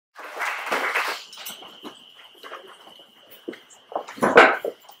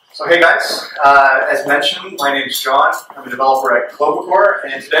So hey guys, as mentioned, my name is John. I'm a developer at Globacore,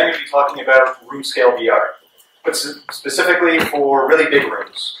 and today I'm going to be talking about Roomscale VR, but specifically for really big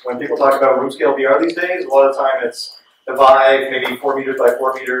rooms. When people talk about Roomscale VR these days, a lot of the time it's the Vive, maybe 4 meters by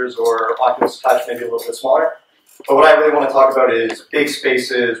 4 meters, or Oculus Touch, maybe a little bit smaller. But what I really want to talk about is big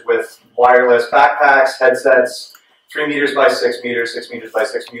spaces with wireless backpacks, headsets, 3 meters by 6 meters, 6 meters by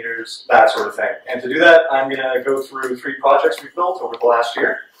 6 meters, that sort of thing. And to do that, I'm going to go through 3 projects we've built over the last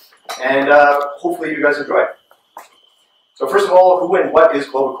year, and hopefully you guys enjoy. So first of all, who and what is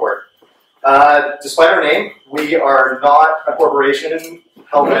Globacore? Despite our name, we are not a corporation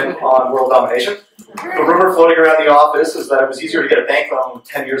hell-bent on world domination. The rumor floating around the office is that it was easier to get a bank loan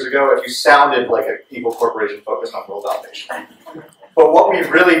 10 years ago if you sounded like an evil corporation focused on world domination. But what we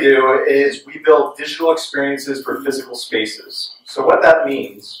really do is we build digital experiences for physical spaces. So what that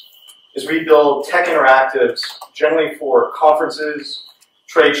means is we build tech interactives generally for conferences,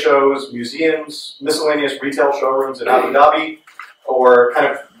 trade shows, museums, miscellaneous retail showrooms in Abu Dhabi, or kind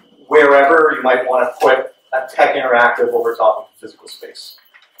of wherever you might want to put a tech interactive over top of the physical space.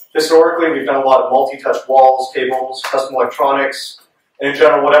 Historically, we've done a lot of multi-touch walls, tables, custom electronics, and in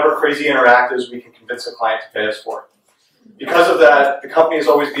general, whatever crazy interactives we can convince a client to pay us for. Because of that, the company has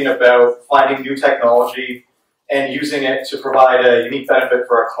always been about finding new technology and using it to provide a unique benefit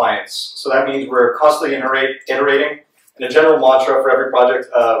for our clients. So that means we're constantly iterating, and a general mantra for every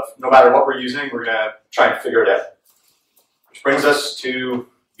project of no matter what we're using, we're going to try and figure it out. Which brings us to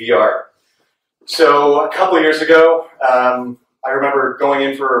VR. So a couple of years ago, I remember going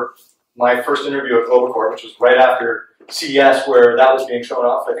in for my first interview at Globacore, which was right after CES, where that was being shown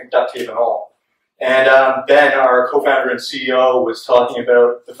off, I think duct tape and all. And Ben, our co-founder and CEO, was talking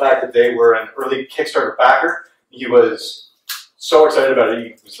about the fact that they were an early Kickstarter backer. He was so excited about it.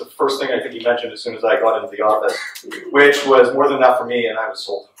 It was the first thing I think he mentioned as soon as I got into the office, which was more than enough for me, and I was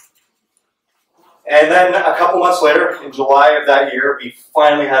sold. And then a couple months later, in July of that year, we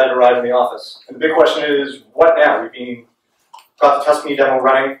finally had it arrive in the office. And the big question is, what now? We've got the Tuscany demo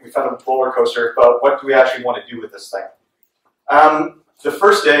running, we found a roller coaster, but what do we actually want to do with this thing? The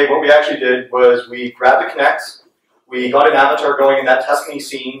first day, what we actually did was we grabbed the Kinect, we got an avatar going in that Tuscany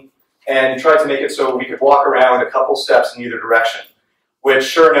scene, and tried to make it so we could walk around a couple steps in either direction. Which,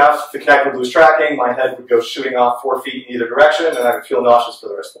 sure enough, the Kinect would lose tracking, my head would go shooting off 4 feet in either direction, and I would feel nauseous for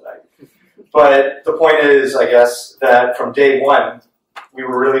the rest of the night. But the point is, I guess, that from day one, we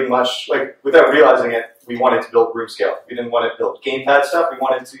were really much, like, without realizing it, we wanted to build Roomscale. We didn't want to build gamepad stuff, we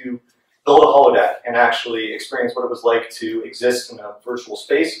wanted to build a holodeck and actually experience what it was like to exist in a virtual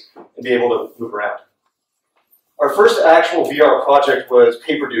space and be able to move around. Our first actual VR project was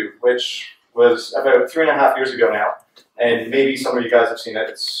Paperdo, which was about 3.5 years ago now, and maybe some of you guys have seen it.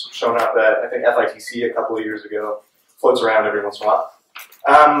 It's shown up at, I think, FITC a couple of years ago, floats around every once in a while.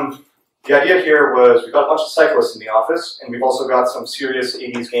 The idea here was we've got a bunch of cyclists in the office, and we've also got some serious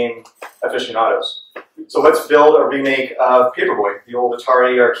 80s game aficionados. So let's build a remake of Paperboy, the old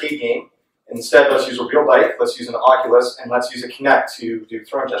Atari arcade game. Instead, let's use a real bike, let's use an Oculus, and let's use a Kinect to do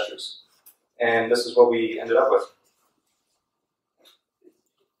throwing gestures. And this is what we ended up with.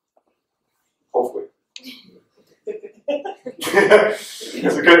 Hopefully.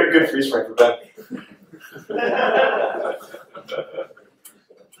 It's a good freeze frame for Ben.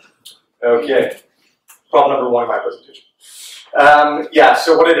 Okay, problem number 1 in my presentation. Yeah,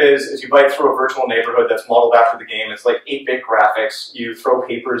 so what it is you bike through a virtual neighborhood that's modeled after the game. It's like 8-bit graphics. You throw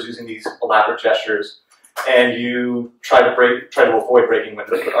papers using these elaborate gestures, and you try to avoid breaking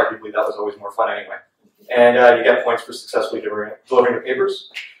windows, but arguably that was always more fun anyway. And you get points for successfully delivering the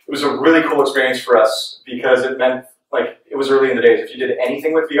papers. It was a really cool experience for us because it meant, like, it was early in the days. If you did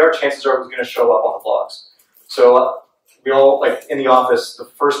anything with VR, chances are it was going to show up on the blogs. So we all, like, in the office, the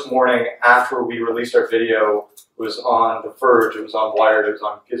first morning after we released our video, was on The Verge, it was on Wired, it was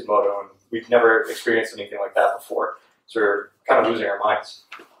on Gizmodo, and we'd never experienced anything like that before. So we're kind of losing our minds.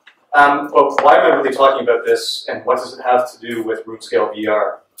 But why am I really talking about this, and what does it have to do with Roomscale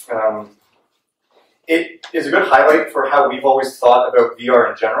VR? It is a good highlight for how we've always thought about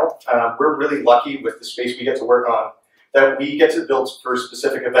VR in general. We're really lucky with the space we get to work on, that we get to build for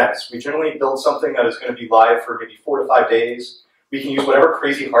specific events. We generally build something that is going to be live for maybe 4 to 5 days. We can use whatever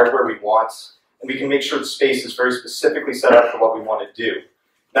crazy hardware we want, and we can make sure the space is very specifically set up for what we want to do.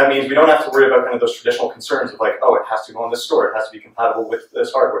 That means we don't have to worry about kind of those traditional concerns of like, oh, it has to go on this store, it has to be compatible with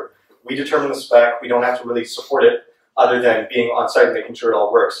this hardware. We determine the spec, we don't have to really support it other than being on site and making sure it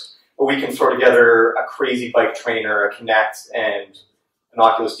all works. But we can throw together a crazy bike trainer, a Kinect, and an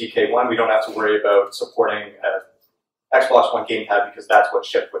Oculus DK1. We don't have to worry about supporting an Xbox One gamepad because that's what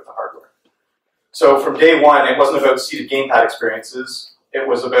shipped with the hardware. So from day one, it wasn't about seated gamepad experiences. it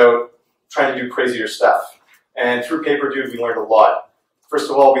was about trying to do crazier stuff. And through PaperDude, we learned a lot. First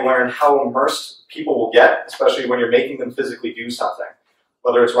of all, we learned how immersed people will get, especially when you're making them physically do something.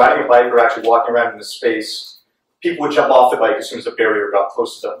 Whether it's riding a bike or actually walking around in a space, people would jump off the bike as soon as a barrier got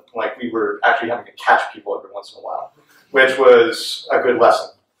close to them. Like we were actually having to catch people every once in a while, which was a good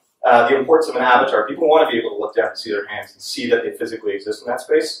lesson. The importance of an avatar. People want to be able to look down and see their hands and see that they physically exist in that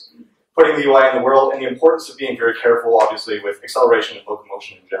space. Putting the UI in the world, and the importance of being very careful, obviously, with acceleration and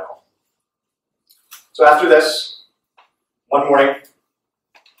locomotion in general. So after this, one morning,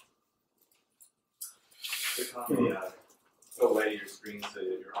 Click on the go away your screen so that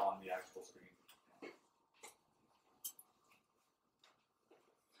you're on the actual screen.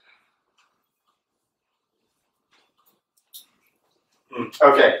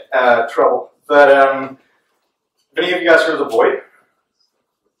 Okay, trouble. But have any of you guys heard of the Void?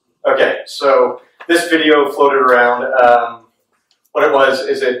 Okay, so this video floated around. What it was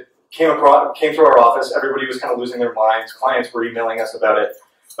is it came through our office. Everybody was kind of losing their minds. Clients were emailing us about it.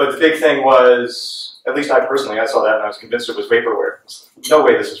 But the big thing was, at least I personally, I saw that and I was convinced it was vaporware. No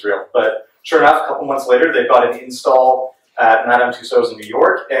way this is real. But sure enough, a couple months later, they got an install at Madame Tussauds in New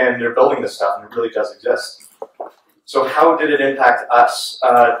York, and they're building this stuff, and it really does exist. So how did it impact us?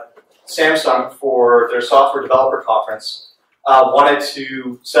 Samsung, for their software developer conference, wanted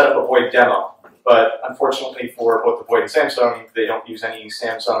to set up a Void demo. But unfortunately for both the Void and Samsung, they don't use any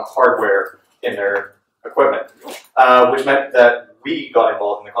Samsung hardware in their equipment, which meant that we got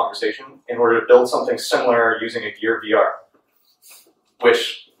involved in the conversation in order to build something similar using a Gear VR,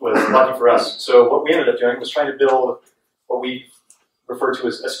 which was lucky for us. So what we ended up doing was trying to build what we refer to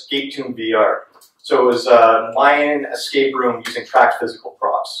as Escape Tomb VR. So it was a Mayan escape room using tracked physical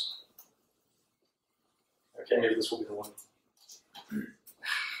props. Okay, maybe this will be the one.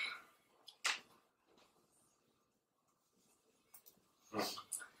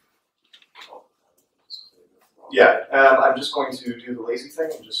 Yeah, I'm just going to do the lazy thing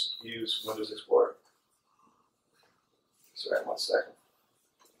and just use Windows Explorer. Sorry, 1 second.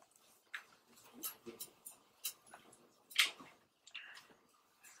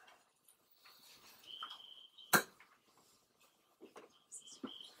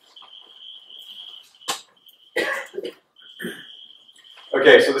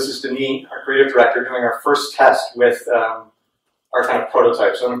 Okay, so this is Denis, our creative director, doing our first test with our kind of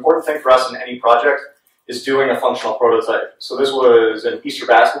prototype. So an important thing for us in any project is doing a functional prototype. So this was an Easter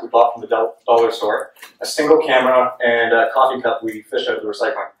basket we bought from the dollar store, a single camera, and a coffee cup we fished out of the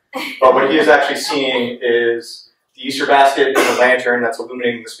recycling. But what he is actually seeing is the Easter basket and a lantern that's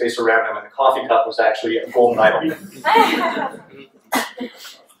illuminating the space around him, and the coffee cup was actually a golden idol.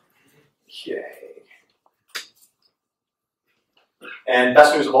 Okay. And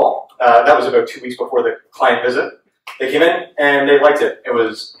best news of all, that was about 2 weeks before the client visit. They came in and they liked it. It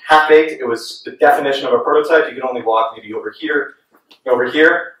was half-baked. It was the definition of a prototype. You could only walk maybe over here,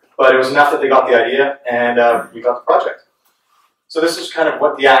 but it was enough that they got the idea, and we got the project. So this is kind of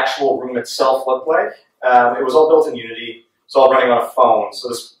what the actual room itself looked like. It was all built in Unity. It's all running on a phone, so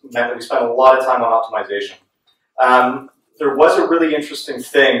this meant that we spent a lot of time on optimization. There was a really interesting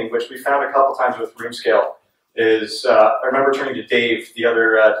thing, which we found a couple times with Roomscale, is I remember turning to Dave, the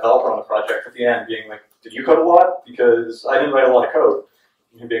other developer on the project, at the end, being like, did you code a lot? Because I didn't write a lot of code.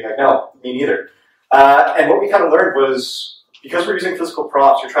 And him being like, no, me neither. And what we kind of learned was, because we're using physical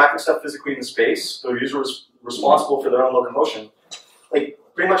props, you're tracking stuff physically in the space, the user is responsible for their own locomotion. Like,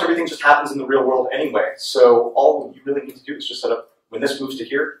 pretty much everything just happens in the real world anyway. So all you really need to do is just set up, when this moves to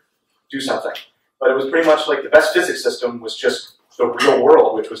here, do something. But it was pretty much like the best physics system was just the real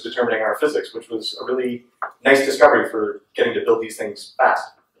world, which was determining our physics, which was a really nice discovery for getting to build these things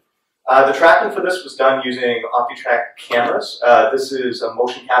fast. The tracking for this was done using OptiTrack cameras. This is a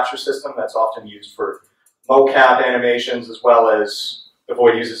motion capture system that's often used for mocap animations, as well as the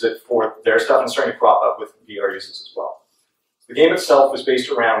Void uses it for their stuff and starting to crop up with VR uses as well. The game itself was based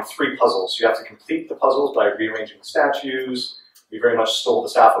around 3 puzzles. You have to complete the puzzles by rearranging the statues. We very much stole the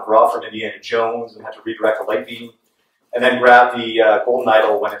staff of Ra from Indiana Jones and had to redirect a light beam, and then grab the golden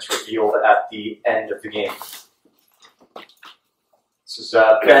idol when it's revealed at the end of the game. This is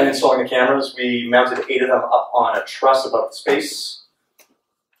Ben installing the cameras. We mounted 8 of them up on a truss above the space.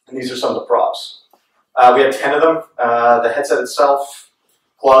 And these are some of the props. We had 10 of them. The headset itself,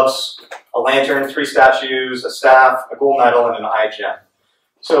 gloves, a lantern, 3 statues, a staff, a golden idol, and an eye gem.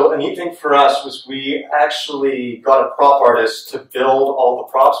 So a neat thing for us was we actually got a prop artist to build all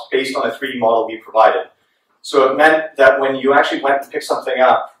the props based on a 3D model we provided. So it meant that when you actually went and picked something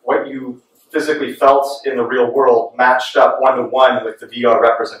up, what you physically felt in the real world matched up one-to-one with the VR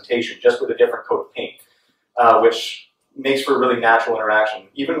representation, just with a different coat of paint, which makes for a really natural interaction.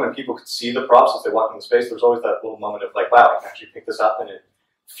 Even when people could see the props as they walk in the space, there's always that little moment of like, wow, I can actually pick this up and it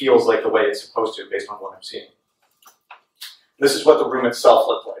feels like the way it's supposed to based on what I'm seeing. This is what the room itself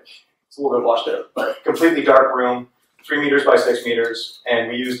looked like. It's a little bit washed out, but completely dark room, 3 meters by 6 meters, and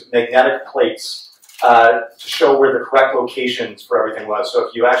we used magnetic plates to show where the correct locations for everything was. So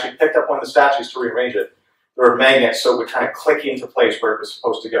if you actually picked up one of the statues to rearrange it, there were magnets so it would kind of click into place where it was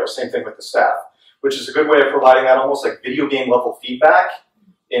supposed to go. Same thing with the staff, which is a good way of providing that almost like video game level feedback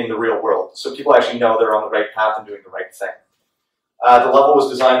in the real world. So people actually know they're on the right path and doing the right thing. The level was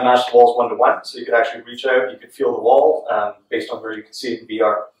designed to match the walls 1-to-1, so you could actually reach out, you could feel the wall based on where you can see it in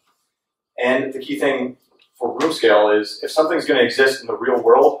VR. And the key thing for room scale is if something's going to exist in the real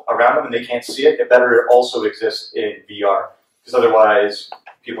world around them and they can't see it, it better also exist in VR. Because otherwise,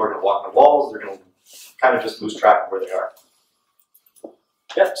 people are going to walk on the walls, they're going to kind of just lose track of where they are.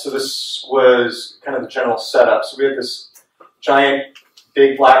 Yep, so this was kind of the general setup. So we had this giant,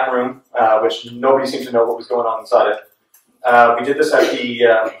 big black room, which nobody seemed to know what was going on inside it. We did this at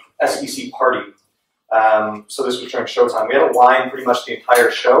the SEC party. So this was during showtime. We had a line pretty much the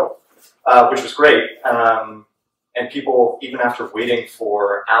entire show, which was great. And people, even after waiting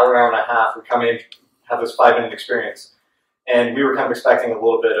for an hour, hour and a half, would come in, have this 5-minute experience. And we were kind of expecting a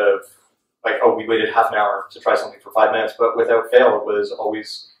little bit of, like, oh, we waited half an hour to try something for 5 minutes, but without fail, it was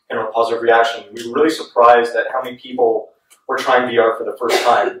always a positive reaction. We were really surprised at how many people were trying VR for the first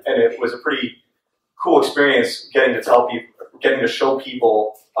time, and it was a pretty cool experience getting to tell people, getting to show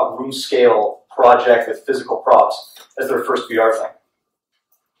people a room scale project with physical props as their first VR thing.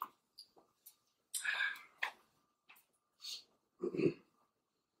 Okay,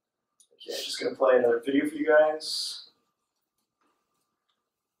 I'm just going to play another video for you guys.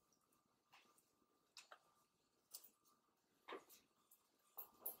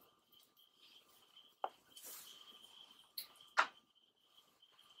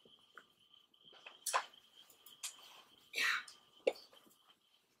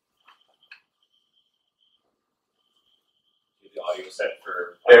 The audio set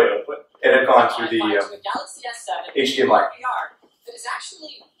for output. It had gone through the Galaxy S7 HDMI. VR that is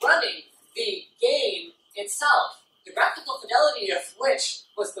actually running the game itself. The graphical fidelity of which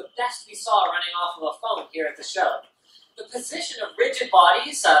was the best we saw running off of a phone here at the show. The position of rigid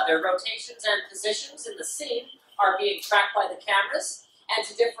bodies, their rotations and positions in the scene are being tracked by the cameras, and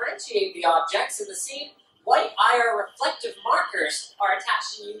to differentiate the objects in the scene, white IR reflective markers are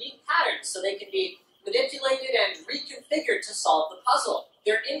attached in unique patterns so they can be manipulated and reconfigured to solve the puzzle.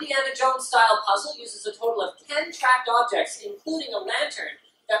 Their Indiana Jones style puzzle uses a total of 10 tracked objects, including a lantern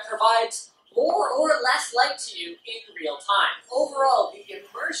that provides more or less light to you in real time. Overall, the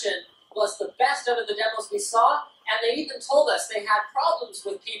immersion was the best out of the demos we saw, and they even told us they had problems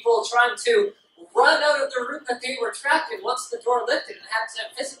with people trying to run out of the room that they were trapped in once the door lifted and had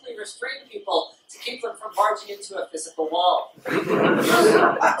to physically restrain people to keep them from barging into a physical wall.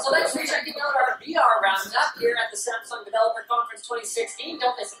 So thanks for checking out our VR roundup here at the Samsung Developer Conference 2016.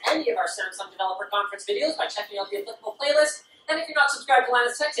 Don't miss any of our Samsung Developer Conference videos by checking out the applicable playlist. And if you're not subscribed to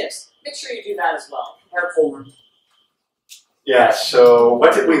Linus Tech Tips, make sure you do that as well. Yeah, so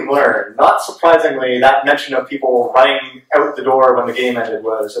what did we learn? Not surprisingly, that mention of people running out the door when the game ended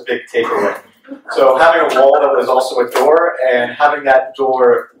was a big takeaway. So having a wall that was also a door and having that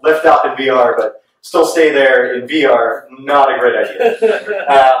door lift up in VR but still stay there in VR, not a great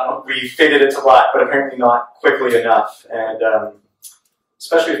idea. We faded it to black, but apparently not quickly enough. And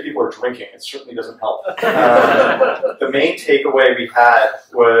especially if people are drinking, it certainly doesn't help. The main takeaway we had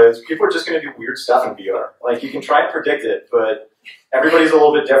was people are just going to do weird stuff in VR. Like, you can try and predict it, but everybody's a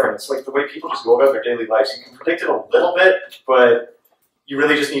little bit different. It's like the way people just go about their daily lives. You can predict it a little bit, but you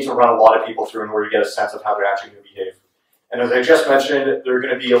really just need to run a lot of people through in order to get a sense of how they're actually going to behave. And as I just mentioned, they're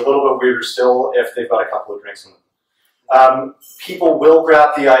going to be a little bit weirder still if they've got a couple of drinks in them. People will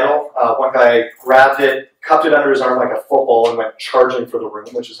grab the idol. One guy grabbed it, cupped it under his arm like a football, and went charging for the room,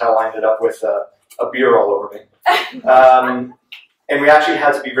 which is how I ended up with a beer all over me. And we actually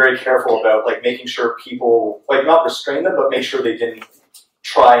had to be very careful about making sure people, not restrain them, but make sure they didn't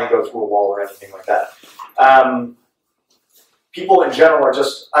try and go through a wall or anything like that. People in general are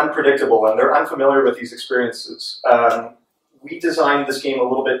just unpredictable and they're unfamiliar with these experiences. We designed this game a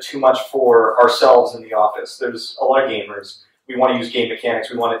little bit too much for ourselves in the office. There's a lot of gamers. We want to use game mechanics.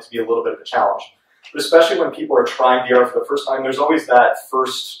 We want it to be a little bit of a challenge. But especially when people are trying VR for the first time, there's always that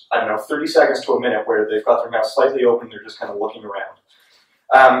first, 30 seconds to a minute where they've got their mouth slightly open, they're just kind of looking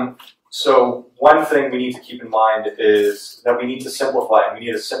around. So one thing we need to keep in mind is that we need to simplify, and we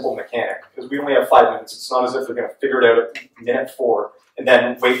need a simple mechanic, because we only have 5 minutes. It's not as if they're going to figure it out at minute 4, and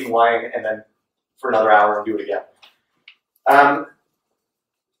then wait in line, and then for another hour and do it again.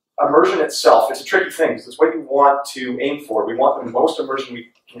 Immersion itself, it's a tricky thing, because it's what you want to aim for. We want the most immersion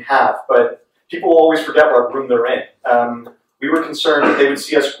we can have, but people will always forget what room they're in. We were concerned that they would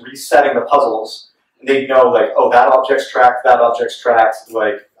see us resetting the puzzles, and they'd know, like, oh, that object's tracked,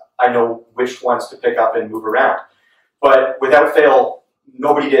 like, I know which ones to pick up and move around. But without fail,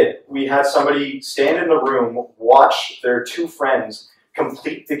 nobody did. We had somebody stand in the room, watch their two friends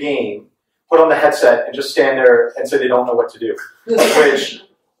complete the game, put on the headset, and just stand there and say they don't know what to do, which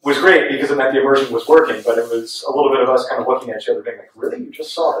was great because it meant the immersion was working, but it was a little bit of us kind of looking at each other being like, really, you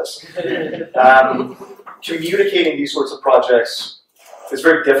just saw this? Communicating these sorts of projects is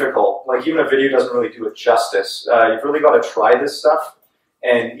very difficult. Like, even a video doesn't really do it justice. You've really got to try this stuff,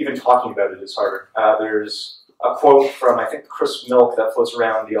 and even talking about it is harder. There's a quote from, I think, Chris Milk that floats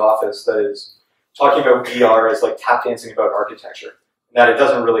around the office that is talking about VR as like tap dancing about architecture, and that it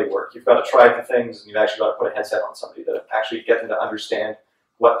doesn't really work. You've got to try the things, and you've actually got to put a headset on somebody to actually get them to understand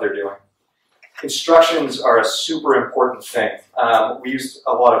what they're doing. Instructions are a super important thing. We used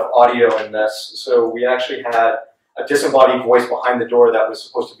a lot of audio in this, so we actually had a disembodied voice behind the door that was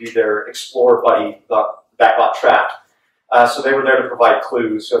supposed to be their explorer buddy that got trapped. So they were there to provide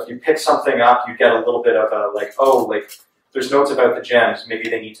clues. So if you pick something up, you get a little bit of a, like, oh, like, there's notes about the gems, maybe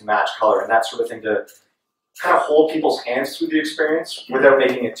they need to match color, and that sort of thing to kind of hold people's hands through the experience without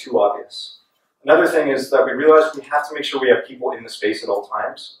making it too obvious. Another thing is that we realized we have to make sure we have people in the space at all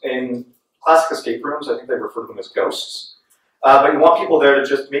times. In classic escape rooms, I think they refer to them as ghosts. But you want people there to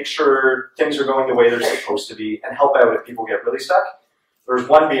just make sure things are going the way they're supposed to be and help out if people get really stuck. There was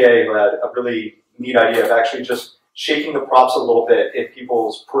one BA who had a really neat idea of actually just shaking the props a little bit in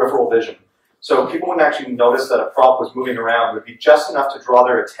people's peripheral vision. So people wouldn't actually notice that a prop was moving around. It would be just enough to draw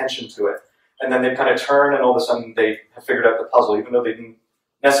their attention to it. And then they'd kind of turn, and all of a sudden they have figured out the puzzle, even though they didn't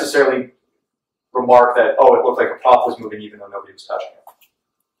necessarily remark that, oh, it looked like a prop was moving even though nobody was touching it.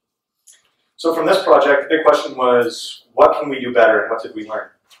 So from this project, the big question was, what can we do better and what did we learn?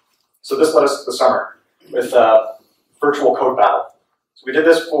 So this led us to the summer with virtual code battle. So we did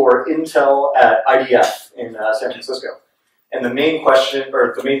this for Intel at IDF in San Francisco. And the main question,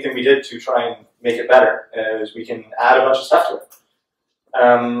 or the main thing we did to try and make it better is we can add a bunch of stuff to it.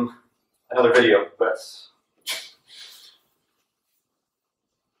 Another video, but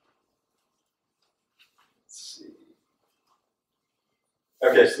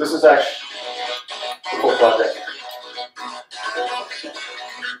okay, so this is actually the whole project.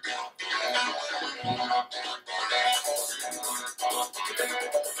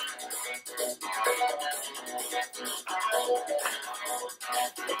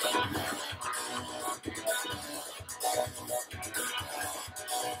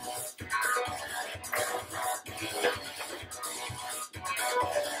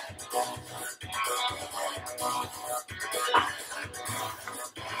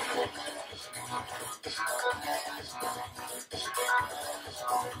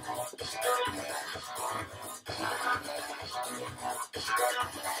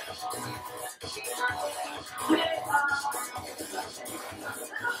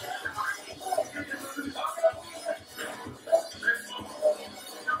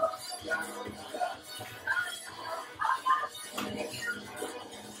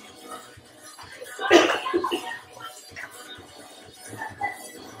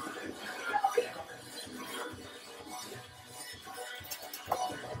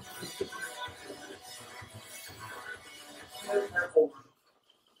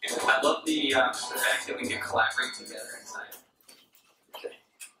 I love the fact that we can collaborate together inside. Okay,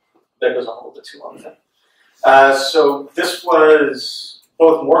 that goes on a little bit too long then. So this was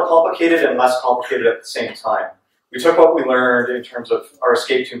both more complicated and less complicated at the same time. We took what we learned in terms of our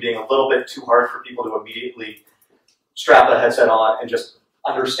escape tune being a little bit too hard for people to immediately strap a headset on and just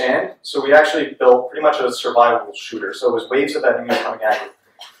understand. So we actually built pretty much a survival shooter. So it was waves of enemies coming at you.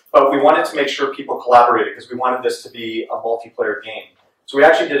 But we wanted to make sure people collaborated because we wanted this to be a multiplayer game. So we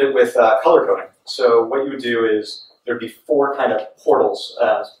actually did it with color coding. So what you would do is there'd be 4 kind of portals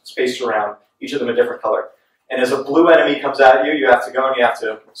spaced around, each of them a different color. And as a blue enemy comes at you, you have to go and you have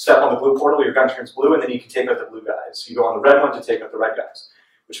to step on the blue portal, your gun turns blue, and then you can take out the blue guys. You go on the red one to take out the red guys.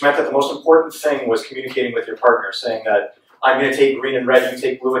 Which meant that the most important thing was communicating with your partner, saying that I'm going to take green and red, you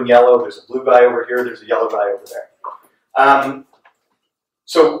take blue and yellow, there's a blue guy over here, there's a yellow guy over there.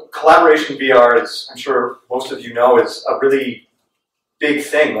 So collaboration VR, as I'm sure most of you know, is a really big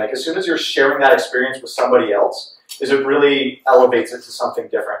thing. Like, as soon as you're sharing that experience with somebody else, it really elevates it to something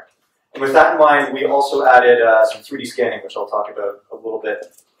different. And with that in mind, we also added some 3D scanning, which I'll talk about a little bit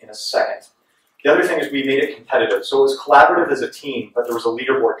in a second. The other thing is we made it competitive. So it was collaborative as a team, but there was a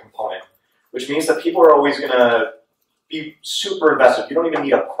leaderboard component, which means that people are always going to be super invested. You don't even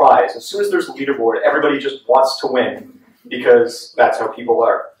need a prize. As soon as there's a leaderboard, everybody just wants to win because that's how people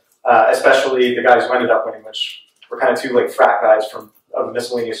are. Especially the guys who ended up winning, which were kind of two like frat guys from a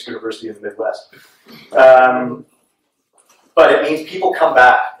miscellaneous university in the Midwest. But it means people come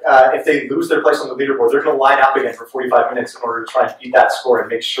back. If they lose their place on the leaderboard, they're going to line up again for 45 minutes in order to try and beat that score and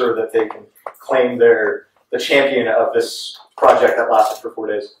make sure that they can claim the champion of this project that lasted for 4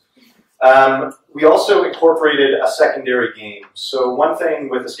 days. We also incorporated a secondary game. So one thing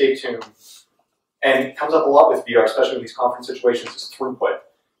with Escape Tomb, and it comes up a lot with VR, especially in these conference situations, is throughput.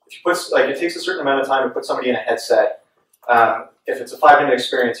 If you put, like, it takes a certain amount of time to put somebody in a headset. If it's a 5-minute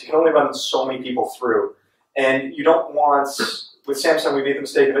experience, you can only run so many people through. And you don't want, with Samsung, we made the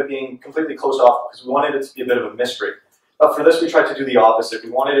mistake of it being completely closed off because we wanted it to be a bit of a mystery. But for this, we tried to do the opposite. We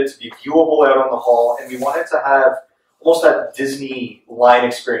wanted it to be viewable out on the hall, and we wanted to have almost that Disney line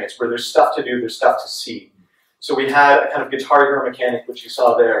experience where there's stuff to do, there's stuff to see. So we had a kind of Guitar Hero mechanic, which you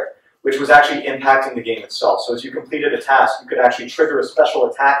saw there, which was actually impacting the game itself. So as you completed a task, you could actually trigger a special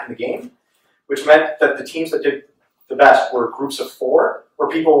attack in the game, which meant that the teams that did the best were groups of 4, or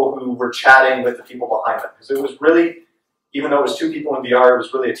people who were chatting with the people behind them. Because it was really, even though it was 2 people in VR, it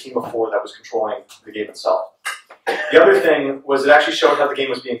was really a team of 4 that was controlling the game itself. The other thing was it actually showed how the game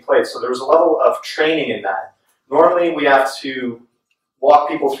was being played. So there was a level of training in that. Normally we have to walk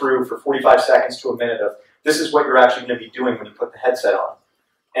people through for 45 seconds to a minute of, this is what you're actually going to be doing when you put the headset on.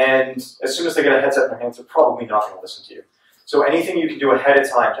 And as soon as they get a headset in their hands, they're probably not going to listen to you. So anything you can do ahead of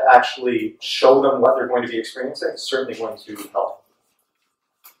time to actually show them what they're going to be experiencing is certainly going to help.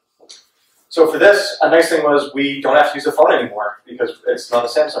 So for this, a nice thing was we don't have to use a phone anymore because it's not a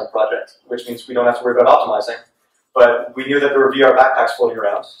Samsung project, which means we don't have to worry about optimizing. But we knew that there were VR backpacks floating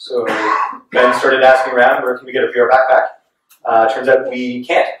around. So Ben started asking around, where can we get a VR backpack? Turns out we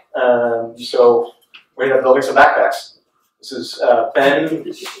can't. So we ended up building some backpacks. This is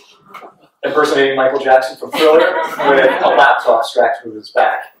Ben impersonating Michael Jackson from Thriller with a laptop strapped to his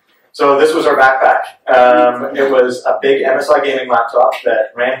back. So this was our backpack. It was a big MSI gaming laptop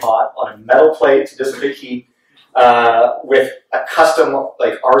that ran hot on a metal plate to dissipate heat with a custom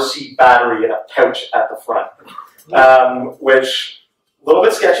like RC battery and a pouch at the front, which a little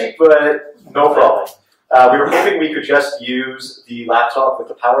bit sketchy, but no problem. We were hoping we could just use the laptop with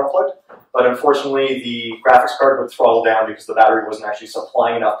the power unplugged, but unfortunately the graphics card would throttle down because the battery wasn't actually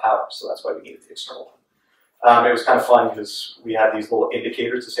supplying enough power, so that's why we needed the external one. It was kind of fun because we had these little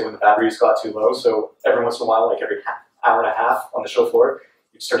indicators to say when the batteries got too low, so every once in a while, like every hour and a half on the show floor,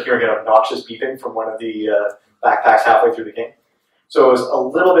 you'd start hearing an obnoxious beeping from one of the backpacks halfway through the game. So it was a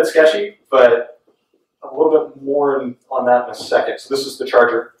little bit sketchy, but a little bit more on that in a second. So this is the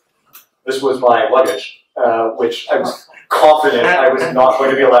charger. This was my luggage, which I was confident I was not going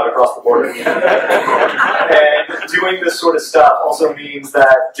to be allowed across the border. And doing this sort of stuff also means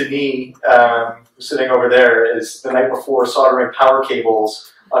that Denis, who's sitting over there, is the night before soldering power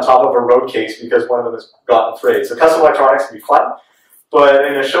cables on top of a road case because one of them has gotten frayed. So custom electronics can be fun, but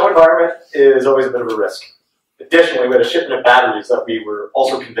in a show environment is always a bit of a risk. Additionally, we had a shipment of batteries that we were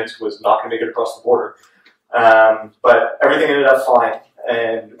also convinced was not going to make it across the border. But everything ended up fine.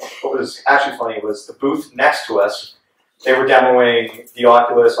 And what was actually funny was the booth next to us, they were demoing the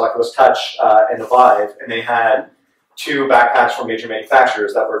Oculus, Oculus Touch, and the Vive, and they had 2 backpacks from major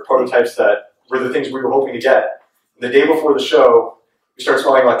manufacturers that were prototypes that were the things we were hoping to get. The day before the show, we started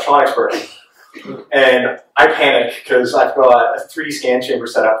smelling electronics burning. And I panicked because I've got a 3D scan chamber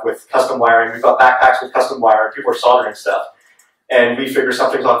set up with custom wiring. We've got backpacks with custom wiring. People are soldering stuff. And we figure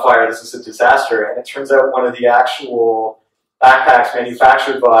something's on fire. This is a disaster. And it turns out one of the actual backpacks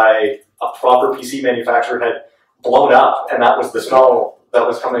manufactured by a proper PC manufacturer had blown up, and that was the smell that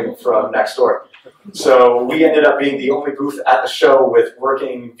was coming from next door. So we ended up being the only booth at the show with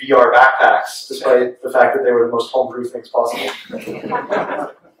working VR backpacks, despite the fact that they were the most homebrew things possible.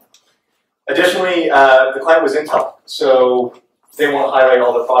 Additionally, the client was Intel, so they won't highlight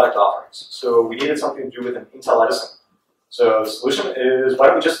all the product offerings. So we needed something to do with an Intel Edison. So the solution is, why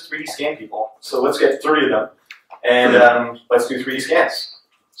don't we just 3D scan people? So let's get 3 of them, and let's do 3D scans.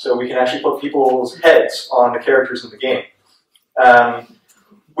 So we can actually put people's heads on the characters in the game.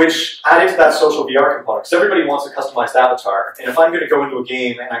 Which added to that social VR component, because everybody wants a customized avatar. And if I'm going to go into a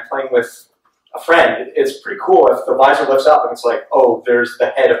game and I'm playing with a friend, it's pretty cool if the visor lifts up and it's like, oh, there's the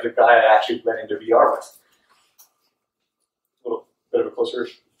head of the guy I actually went into VR with. A little bit of a closer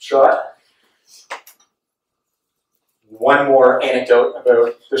shot. One more anecdote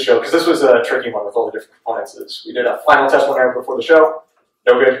about the show, because this was a tricky one with all the different components. Is we did a final test 1 hour before the show,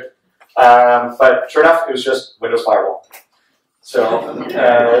 no good. But sure enough, it was just Windows Firewall. So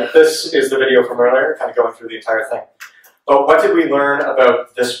this is the video from earlier, kind of going through the entire thing. But what did we learn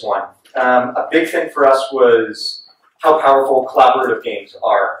about this one? A big thing for us was how powerful collaborative games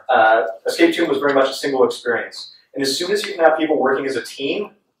are. Escape Tomb was very much a single experience. And as soon as you can have people working as a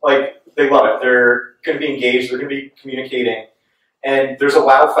team, like, they love it. They're going to be engaged, they're going to be communicating. And there's a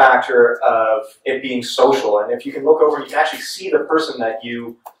wow factor of it being social. And if you can look over and you can actually see the person that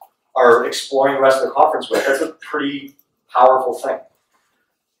you are exploring the rest of the conference with, that's a pretty powerful thing.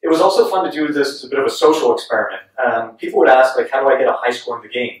 It was also fun to do this as a bit of a social experiment. People would ask, like, how do I get a high score in the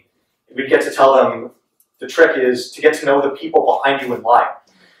game? And we'd get to tell them the trick is to get to know the people behind you in line.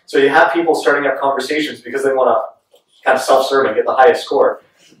 So you have people starting up conversations because they want to kind of self-serve and get the highest score.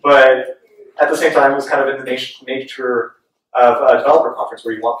 But at the same time, it was kind of in the nature of a developer conference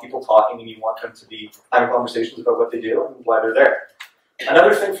where you want people talking and you want them to be having conversations about what they do and why they're there.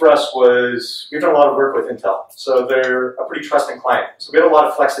 Another thing for us was we've done a lot of work with Intel. So they're a pretty trusting client. So we had a lot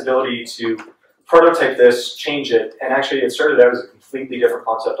of flexibility to prototype this, change it, and actually it started out as a completely different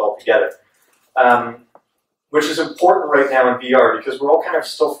concept altogether. Which is important right now in VR because we're all kind of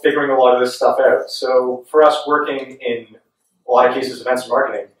still figuring a lot of this stuff out. So for us working in a lot of cases events and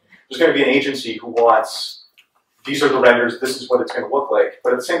marketing, there's going to be an agency who wants, these are the renders, this is what it's going to look like.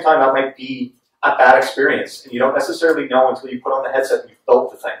 But at the same time, that might be a bad experience, and you don't necessarily know until you put on the headset and you've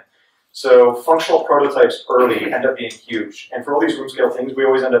built the thing. So functional prototypes early end up being huge. And for all these room scale things, we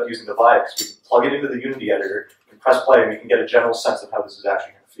always end up using the Vive because we can plug it into the Unity editor, and press play, and we can get a general sense of how this is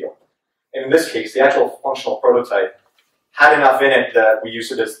actually going to feel. And in this case, the actual functional prototype had enough in it that we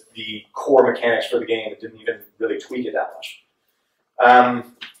used it as the core mechanics for the game. It didn't even really tweak it that much.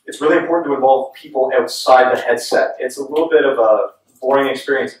 It's really important to involve people outside the headset. It's a little bit of a boring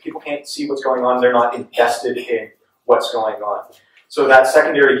experience. If people can't see what's going on, they're not invested in what's going on. So that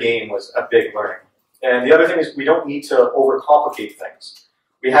secondary game was a big learning. And the other thing is we don't need to overcomplicate things.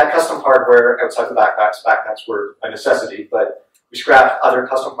 We had custom hardware outside the backpacks. Backpacks were a necessity, but we scrapped other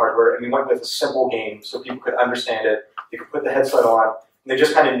custom hardware and we went with a simple game so people could understand it, they could put the headset on, and they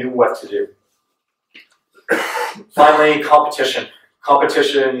just kind of knew what to do. Finally, competition.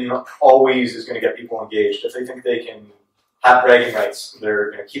 Competition always is going to get people engaged. If they think they can have bragging rights,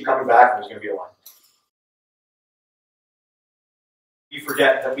 they're going to keep coming back and there's going to be a line. You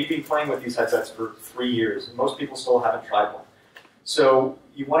forget that we've been playing with these headsets for 3 years and most people still haven't tried one. So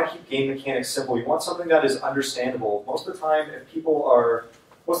you want to keep game mechanics simple. You want something that is understandable. Most of the time, if people are,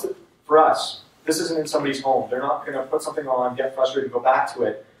 for us, this isn't in somebody's home. They're not going to put something on, get frustrated, and go back to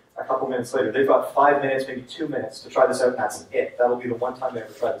it a couple minutes later. They've got 5 minutes, maybe 2 minutes to try this out, and that's it. That'll be the one time they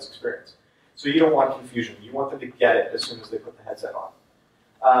ever try this experience. So you don't want confusion. You want them to get it as soon as they put the headset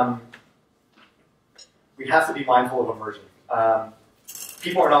on. We have to be mindful of immersion.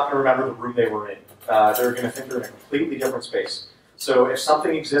 People are not going to remember the room they were in. They're going to think they're in a completely different space. So if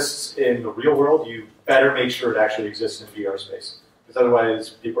something exists in the real world, you better make sure it actually exists in VR space. Because otherwise,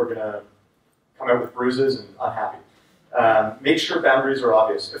 people are going to come out with bruises and unhappy. Make sure boundaries are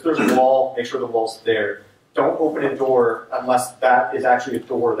obvious. If there's a wall, make sure the wall's there. Don't open a door unless that is actually a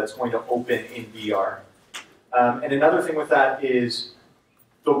door that's going to open in VR. And another thing with that is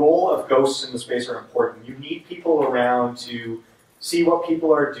the role of ghosts in the space are important. You need people around to see what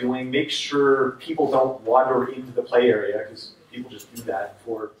people are doing, make sure people don't wander into the play area, because people just do that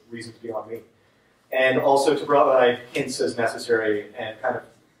for reasons beyond me. And also to provide hints as necessary and kind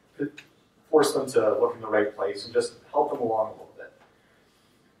of force them to look in the right place and just help them along a little bit.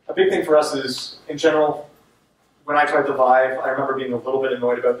 A big thing for us is, in general, when I tried the Vive, I remember being a little bit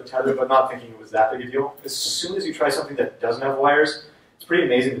annoyed about the tether, but not thinking it was that big a deal. As soon as you try something that doesn't have wires, it's pretty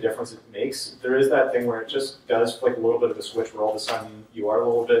amazing the difference it makes. There is that thing where it just does flick a little bit of a switch where all of a sudden you are a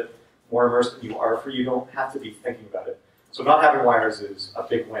little bit more immersed than you are for you don't have to be thinking about it. So not having wires is a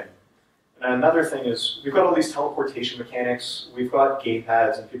big win. And another thing is, we've got all these teleportation mechanics, we've got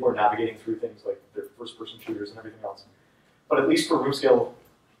gamepads, and people are navigating through things like their first-person shooters and everything else. But at least for Roomscale,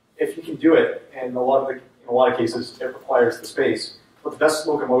 if you can do it, and in a lot of cases it requires the space, but the best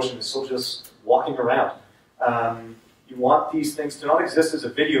locomotion is still just walking around. You want these things to not exist as a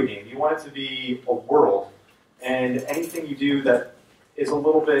video game. You want it to be a world. And anything you do that is a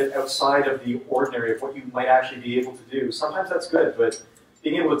little bit outside of the ordinary of what you might actually be able to do, sometimes that's good, but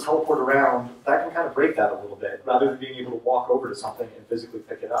being able to teleport around, that can kind of break that a little bit, rather than being able to walk over to something and physically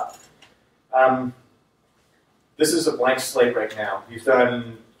pick it up. This is a blank slate right now. We've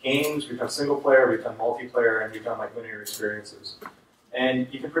done games, we've done single player, we've done multiplayer, and we've done like linear experiences. And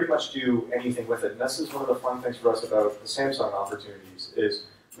you can pretty much do anything with it. And this is one of the fun things for us about the Samsung opportunities, is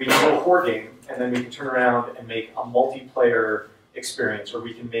we can do a core game, and then we can turn around and make a multiplayer experience, or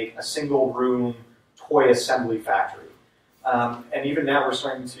we can make a single room toy assembly factory. And even now we're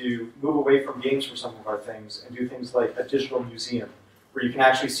starting to move away from games for some of our things and do things like a digital museum, where you can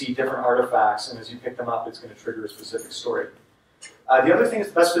actually see different artifacts, and as you pick them up, it's going to trigger a specific story. The other thing is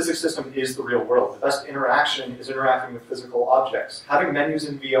the best physics system is the real world. The best interaction is interacting with physical objects. Having menus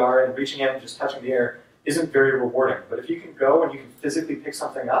in VR and reaching out and just touching the air isn't very rewarding. But if you can go and you can physically pick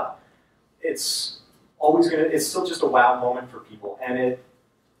something up, it's still just a wow moment for people. And it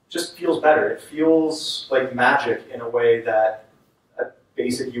just feels better. It feels like magic in a way that a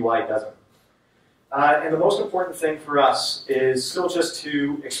basic UI doesn't. And the most important thing for us is still just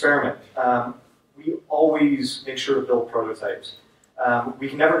to experiment. We always make sure to build prototypes. We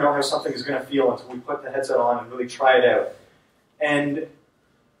can never know how something is going to feel until we put the headset on and really try it out. And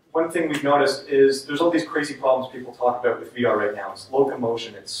one thing we've noticed is there's all these crazy problems people talk about with VR right now. It's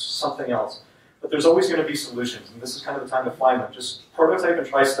locomotion, it's something else. But there's always going to be solutions, and this is kind of the time to find them. Just prototype and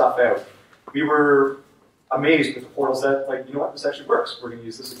try stuff out. We were amazed with the portals that, like, you know what, this actually works. We're going to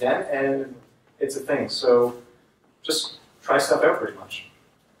use this again, and it's a thing. So just try stuff out pretty much.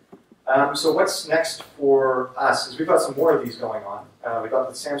 So what's next for us is we've got some more of these going on. We've got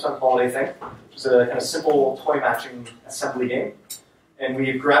the Samsung Holiday thing, which is a kind of simple toy matching assembly game. And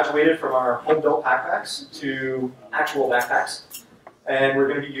we've graduated from our home-built backpacks to actual backpacks. And we're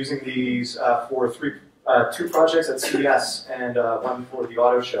going to be using these for two projects at CES and one for the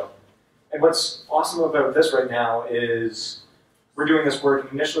auto show. And what's awesome about this right now is we're doing this work,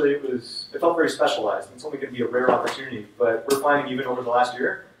 and initially it felt very specialized. It's only going to be a rare opportunity, but we're finding even over the last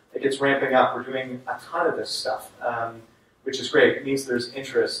year, it gets ramping up. We're doing a ton of this stuff, which is great. It means there's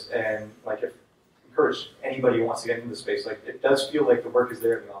interest, and like encourage anybody who wants to get into the space. Like, it does feel like the work is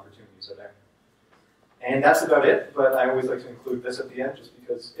there and the opportunities are there. And that's about it, but I always like to include this at the end just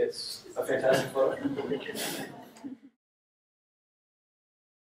because it's a fantastic photo.